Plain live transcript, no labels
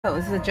Oh,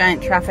 this is a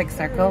giant traffic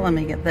circle. Let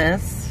me get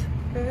this.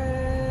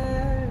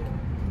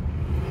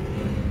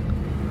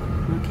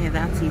 Okay,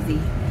 that's easy.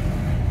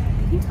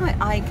 I think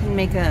I can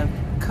make a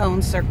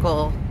cone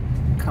circle.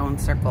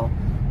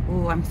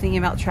 Ooh, I'm thinking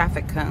about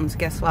traffic cones.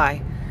 Guess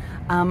why?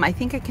 I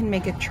think I can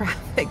make a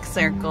traffic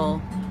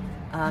circle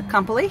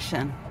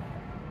compilation.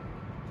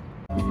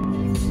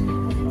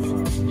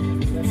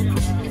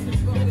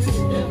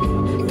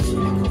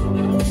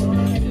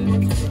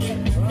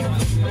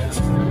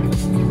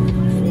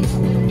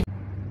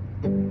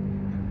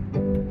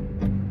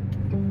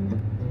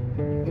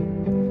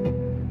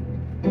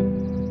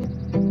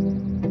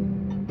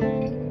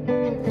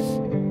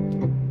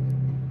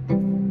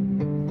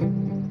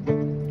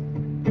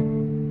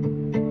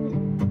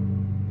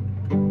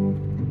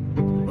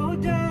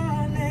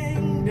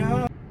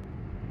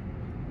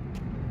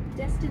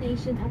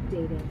 Destination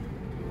updated.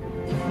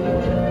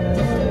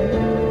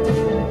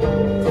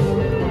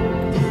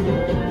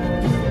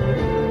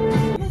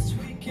 Unless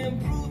we can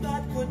prove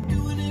that we're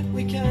doing it,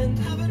 we can't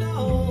have it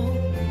all.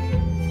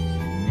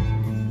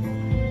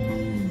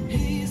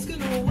 He's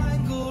gonna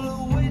wangle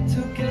a way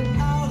to get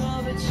out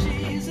of it.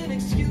 She's an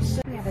excuse.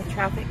 We have a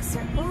traffic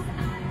circle.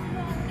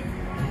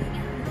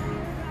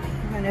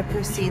 I'm going to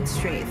proceed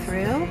straight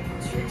through.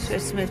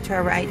 Just move to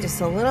our right just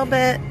a little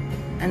bit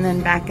and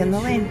then back in the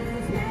lane.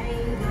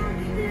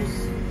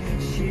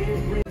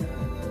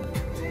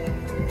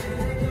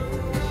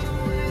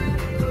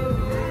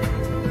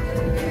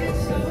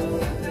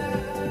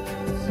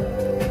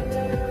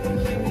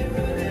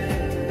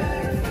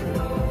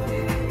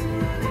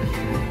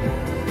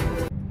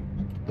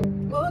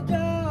 Oh,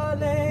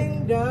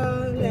 darling,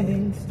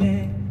 darling,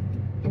 stand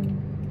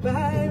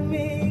by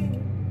me.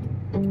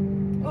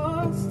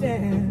 Oh,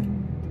 stand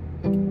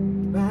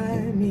by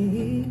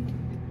me.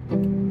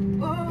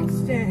 Oh,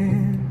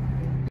 stand.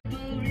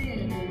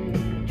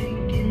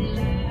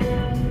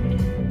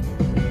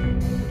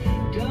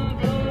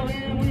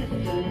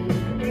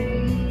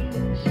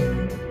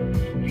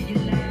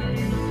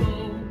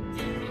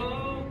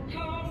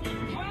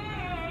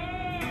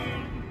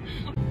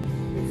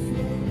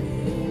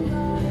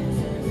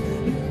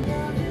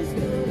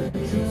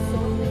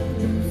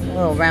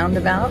 A little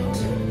roundabout.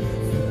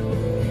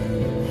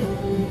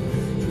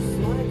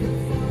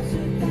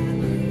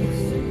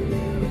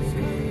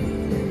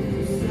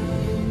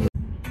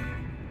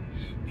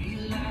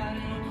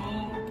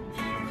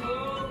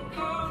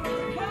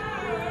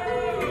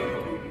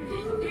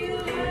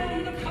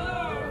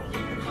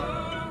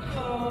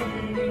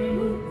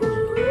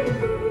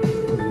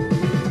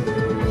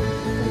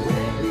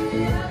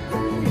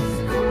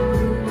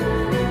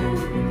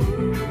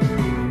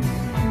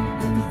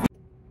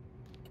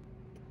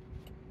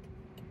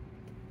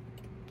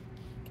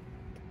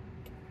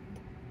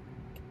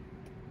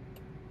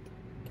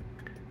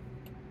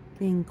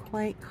 Being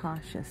quite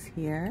cautious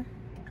here.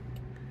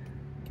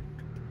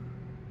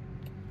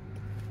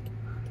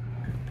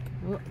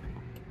 Whoop.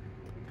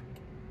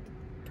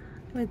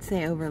 I would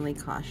say overly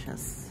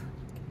cautious,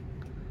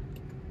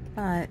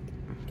 but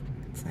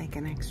it's like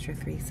an extra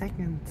 3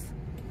 seconds.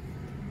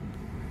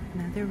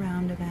 Another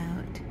roundabout.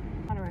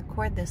 I want to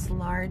record this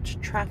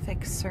large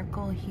traffic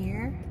circle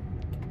here.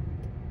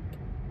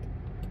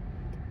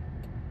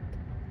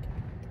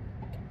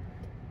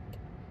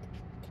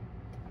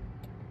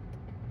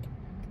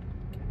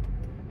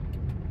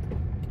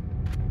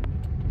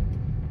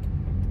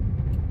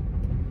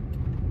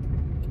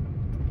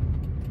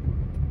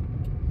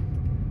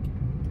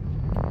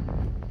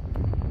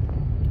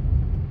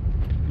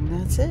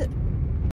 That's it.